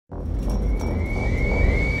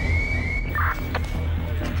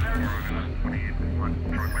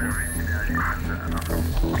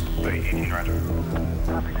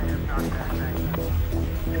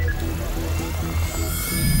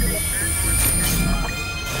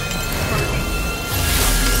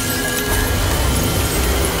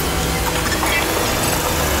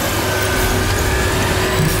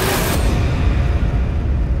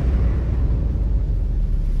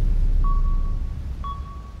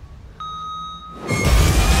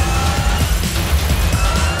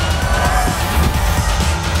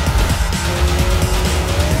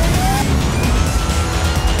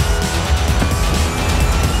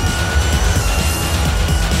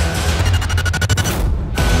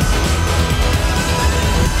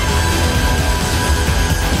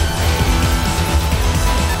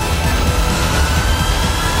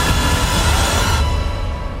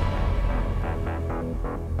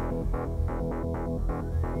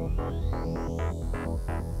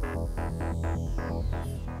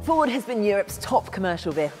Ford has been Europe's top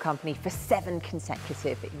commercial vehicle company for 7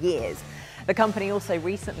 consecutive years. The company also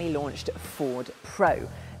recently launched Ford Pro,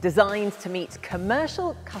 designed to meet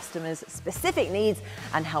commercial customers' specific needs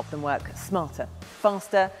and help them work smarter,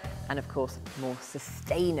 faster, and of course, more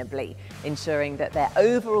sustainably, ensuring that their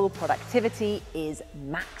overall productivity is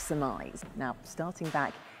maximised. Now, starting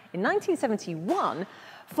back in 1971,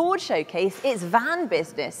 Ford showcased its van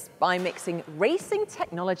business by mixing racing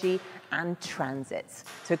technology and transit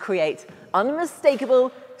to create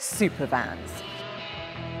unmistakable supervans.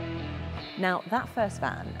 Now, that first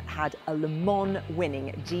van had a Le Mans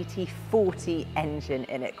winning GT40 engine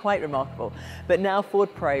in it, quite remarkable. But now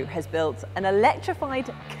Ford Pro has built an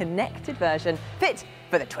electrified, connected version fit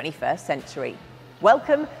for the 21st century.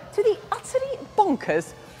 Welcome to the utterly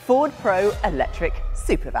bonkers Ford Pro Electric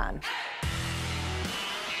SuperVan.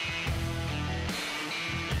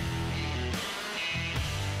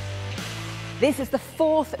 This is the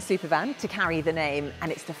 4th SuperVan to carry the name,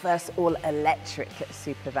 and it's the first all-electric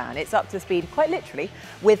SuperVan. It's up to speed, quite literally,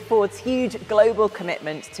 with Ford's huge global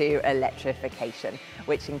commitment to electrification,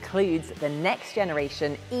 which includes the next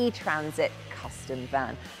generation e-Transit custom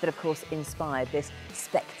van that, of course, inspired this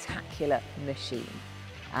spectacular machine.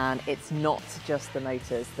 And it's not just the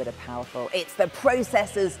motors that are powerful, it's the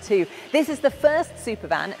processors too. This is the first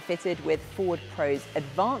SuperVan fitted with Ford Pro's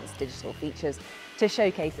advanced digital features to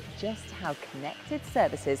showcase just how connected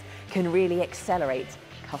services can really accelerate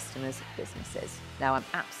customers' businesses. Now, I'm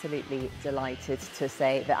absolutely delighted to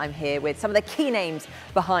say that I'm here with some of the key names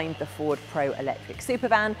behind the Ford Pro Electric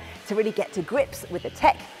SuperVan to really get to grips with the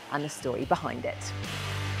tech and the story behind it.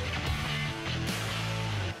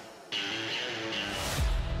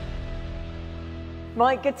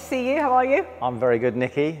 Mike, good to see you. How are you? I'm very good,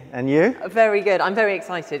 Nikki. And you? Very good. I'm very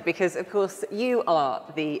excited because, of course, you are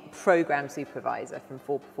the program supervisor from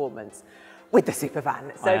Ford Performance with the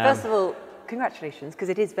SuperVan. So first of all, congratulations, because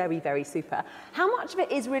it is very, very super. How much of it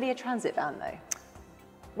is really a transit van, though?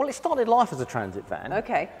 Well, it started life as a transit van.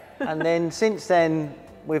 Okay. And then since then,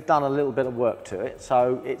 we've done a little bit of work to it.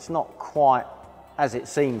 So it's not quite as it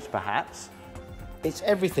seems, perhaps. It's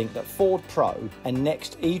everything that Ford Pro and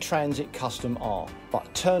Next e-Transit Custom are,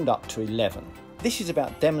 but turned up to 11. This is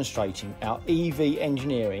about demonstrating our EV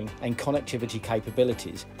engineering and connectivity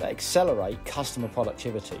capabilities that accelerate customer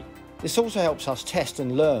productivity. This also helps us test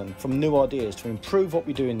and learn from new ideas to improve what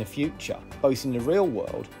we do in the future, both in the real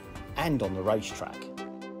world and on the racetrack.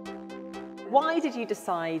 Why did you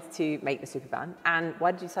decide to make the SuperVan, and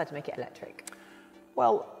why did you decide to make it electric?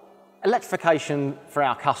 Well, electrification for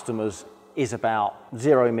our customers is about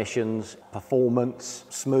zero emissions, performance,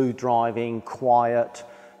 smooth driving, quiet.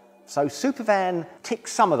 So SuperVan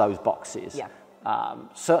ticks some of those boxes. Yeah.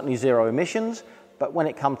 Certainly zero emissions, but when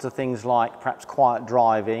it comes to things like perhaps quiet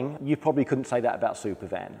driving, you probably couldn't say that about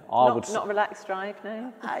SuperVan. Not relaxed drive,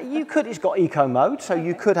 no? You could, it's got eco mode, so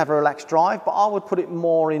you could have a relaxed drive, but I would put it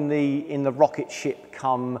more in the rocket ship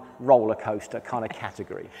come roller coaster kind of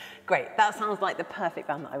category. Great, that sounds like the perfect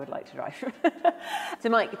van that I would like to drive. So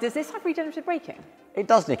Mike, does this have regenerative braking? It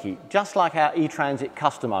does, Nikki. Just like our e-Transit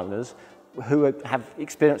custom owners who have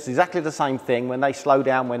experienced exactly the same thing. When they slow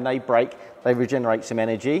down, when they brake, they regenerate some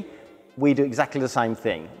energy. We do exactly the same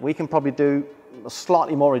thing. We can probably do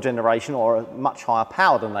slightly more regeneration or a much higher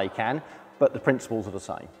power than they can, but the principles are the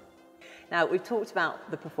same. Now, we've talked about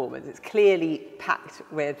the performance. It's clearly packed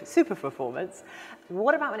with super performance.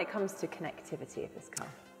 What about when it comes to connectivity of this car?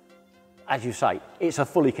 As you say, it's a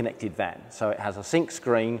fully connected van. So it has a sync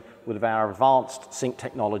screen with our advanced sync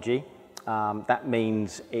technology. That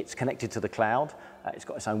means it's connected to the cloud. It's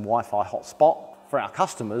got its own Wi-Fi hotspot. For our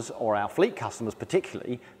customers, or our fleet customers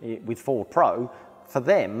particularly, with Ford Pro, for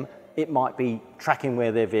them, it might be tracking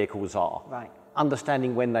where their vehicles are. Right.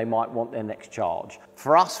 Understanding when they might want their next charge.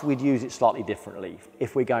 For us, we'd use it slightly differently.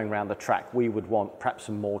 If we're going around the track, we would want perhaps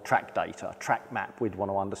some more track data, track map. We'd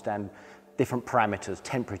want to understand different parameters,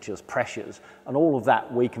 temperatures, pressures, and all of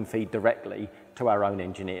that we can feed directly to our own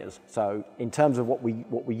engineers. So in terms of what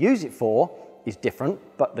we use it for, is different,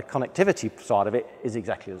 but the connectivity side of it is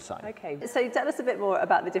exactly the same. Okay, so tell us a bit more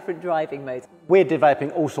about the different driving modes. We're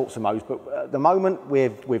developing all sorts of modes, but at the moment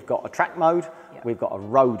we've got a track mode, yep. We've got a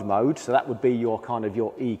road mode, so that would be your kind of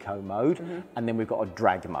your eco mode, and then we've got a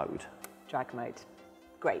drag mode. Drag mode.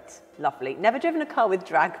 Great, lovely. Never driven a car with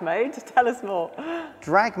drag mode, tell us more.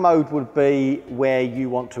 Drag mode would be where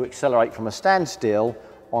you want to accelerate from a standstill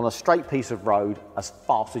on a straight piece of road as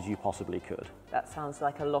fast as you possibly could. That sounds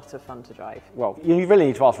like a lot of fun to drive. Well, you really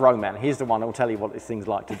need to ask Roman. He's the one who will tell you what this thing's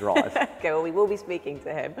like to drive. Okay, well, we will be speaking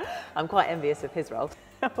to him. I'm quite envious of his role.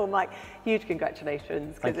 Well, Mike, huge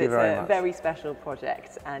congratulations, because it's a very special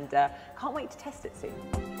project, and can't wait to test it soon.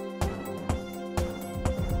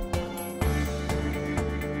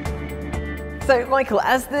 So, Michael,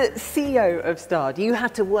 as the CEO of Stard, you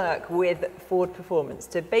had to work with Ford Performance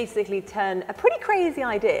to basically turn a pretty crazy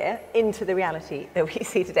idea into the reality that we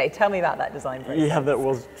see today. Tell me about that design process. Yeah, that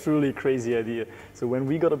was truly a crazy idea. So when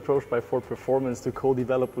we got approached by Ford Performance to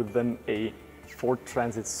co-develop with them a Ford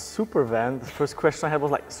Transit SuperVan, the first question I had was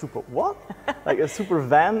like, super what? Like a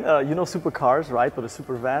SuperVan, you know supercars, right? But a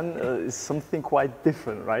SuperVan is something quite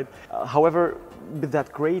different, right? However, with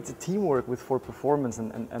that great teamwork with Ford Performance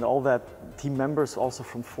and all that team members also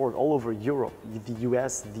from Ford all over Europe, the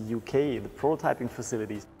US, the UK, the prototyping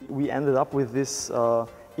facilities, we ended up with this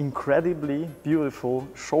incredibly beautiful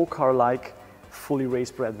show car-like fully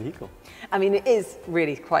race-bred vehicle. I mean, it is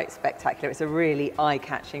really quite spectacular. It's a really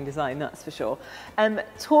eye-catching design, that's for sure.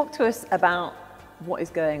 Talk to us about what is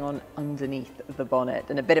going on underneath the bonnet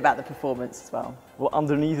and a bit about the performance as well. Well,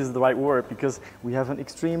 underneath is the right word, because we have an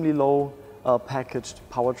extremely low packaged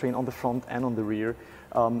powertrain on the front and on the rear.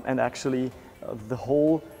 And actually, the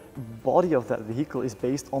whole body of that vehicle is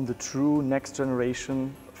based on the true next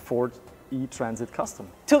generation Ford E-Transit Custom.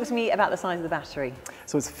 Talk to me about the size of the battery.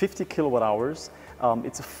 So it's 50 kilowatt hours.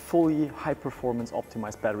 It's a fully high performance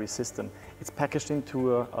optimized battery system. It's packaged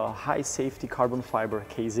into a high safety carbon fiber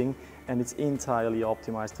casing, and it's entirely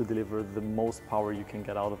optimized to deliver the most power you can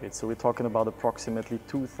get out of it. So we're talking about approximately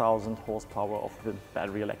 2,000 horsepower of the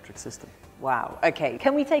battery electric system. Wow, okay.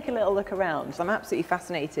 Can we take a little look around? I'm absolutely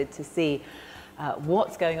fascinated to see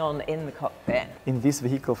what's going on in the cockpit. In this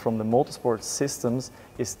vehicle from the motorsport systems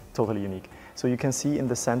is totally unique. So you can see in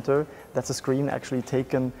the center, that's a screen actually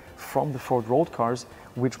taken from the Ford road cars,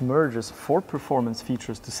 which merges Ford Performance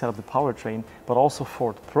features to set up the powertrain, but also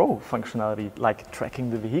Ford Pro functionality, like tracking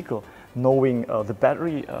the vehicle, knowing the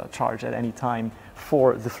battery charge at any time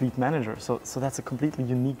for the fleet manager. So that's a completely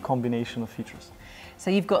unique combination of features. So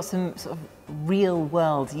you've got some sort of real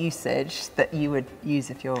world usage that you would use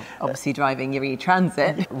if you're obviously driving your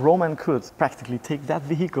E-Transit. Roman could practically take that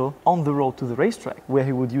vehicle on the road to the racetrack, where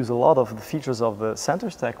he would use a lot of the features of the center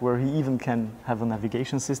stack, where he even can have a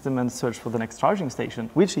navigation system and search for the next charging station,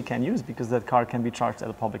 which he can use because that car can be charged at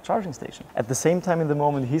a public charging station. At the same time, in the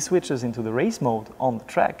moment he switches into the race mode on the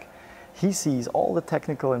track, he sees all the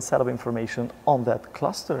technical and setup information on that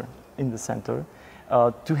cluster in the center,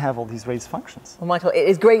 to have all these race functions. Well, Michael, it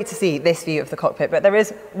is great to see this view of the cockpit, but there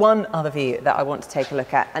is one other view that I want to take a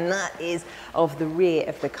look at, and that is of the rear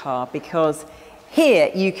of the car, because here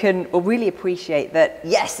you can really appreciate that,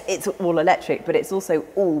 yes, it's all electric, but it's also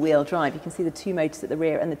all-wheel drive. You can see the two motors at the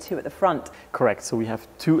rear and the two at the front. Correct, so we have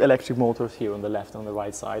two electric motors here on the left and on the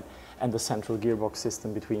right side, and the central gearbox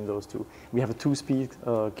system between those two. We have a two-speed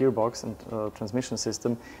gearbox and transmission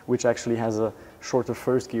system, which actually has a shorter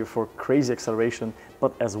first gear for crazy acceleration,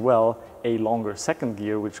 but as well a longer second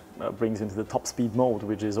gear, which brings into the top speed mode,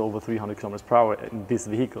 which is over 300 kilometers per hour in this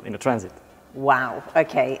vehicle, in a Transit. Wow,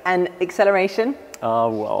 okay, and acceleration?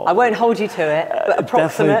 Well, I won't hold you to it, but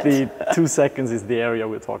approximate. Definitely 2 seconds is the area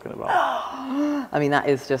we're talking about. I mean, that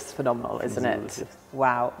is just phenomenal, isn't it? Yes.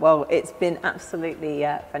 Wow, well, it's been absolutely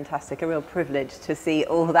fantastic, a real privilege to see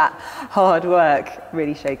all that hard work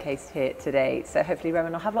really showcased here today. So hopefully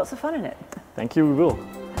Roman will have lots of fun in it. Thank you, we will.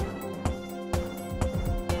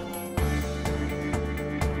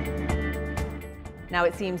 Now,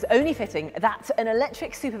 it seems only fitting that an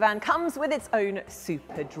electric supervan comes with its own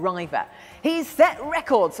super driver. He's set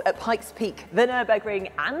records at Pikes Peak, the Nürburgring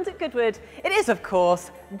and at Goodwood. It is, of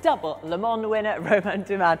course, double Le Mans winner Roman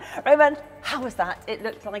Duman. Roman, how was that? It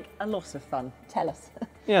looked like a lot of fun. Tell us.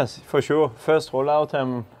 Yes, for sure. First rollout,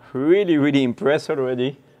 I'm really impressed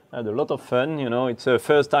already. I had a lot of fun, you know. It's the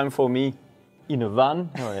first time for me in a van,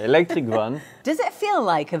 or an electric van. Does it feel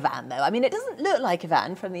like a van, though? I mean, it doesn't look like a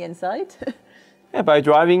van from the inside. Yeah, by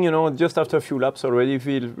driving, you know, just after a few laps already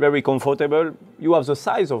feel very comfortable. You have the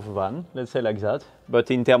size of a van, let's say like that,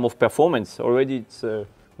 but in terms of performance, already it's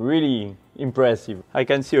really impressive. I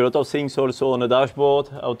can see a lot of things also on the dashboard,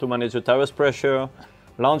 how to manage the tires pressure,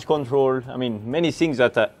 launch control. I mean, many things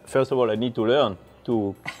that, first of all, I need to learn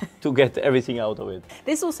to get everything out of it.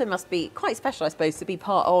 This also must be quite special, I suppose, to be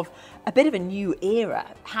part of a bit of a new era,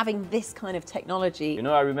 having this kind of technology. You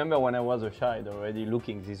know, I remember when I was a child already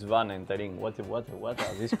looking this van and telling what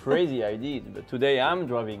are these crazy ideas. But today I'm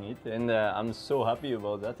driving it and I'm so happy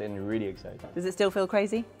about that and really excited. Does it still feel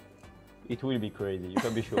crazy? It will be crazy, you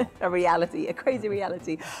can be sure. A reality, a crazy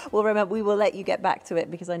reality. Well, remember, we will let you get back to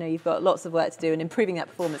it because I know you've got lots of work to do and improving that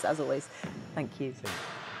performance as always. Thank you. Thank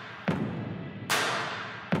you.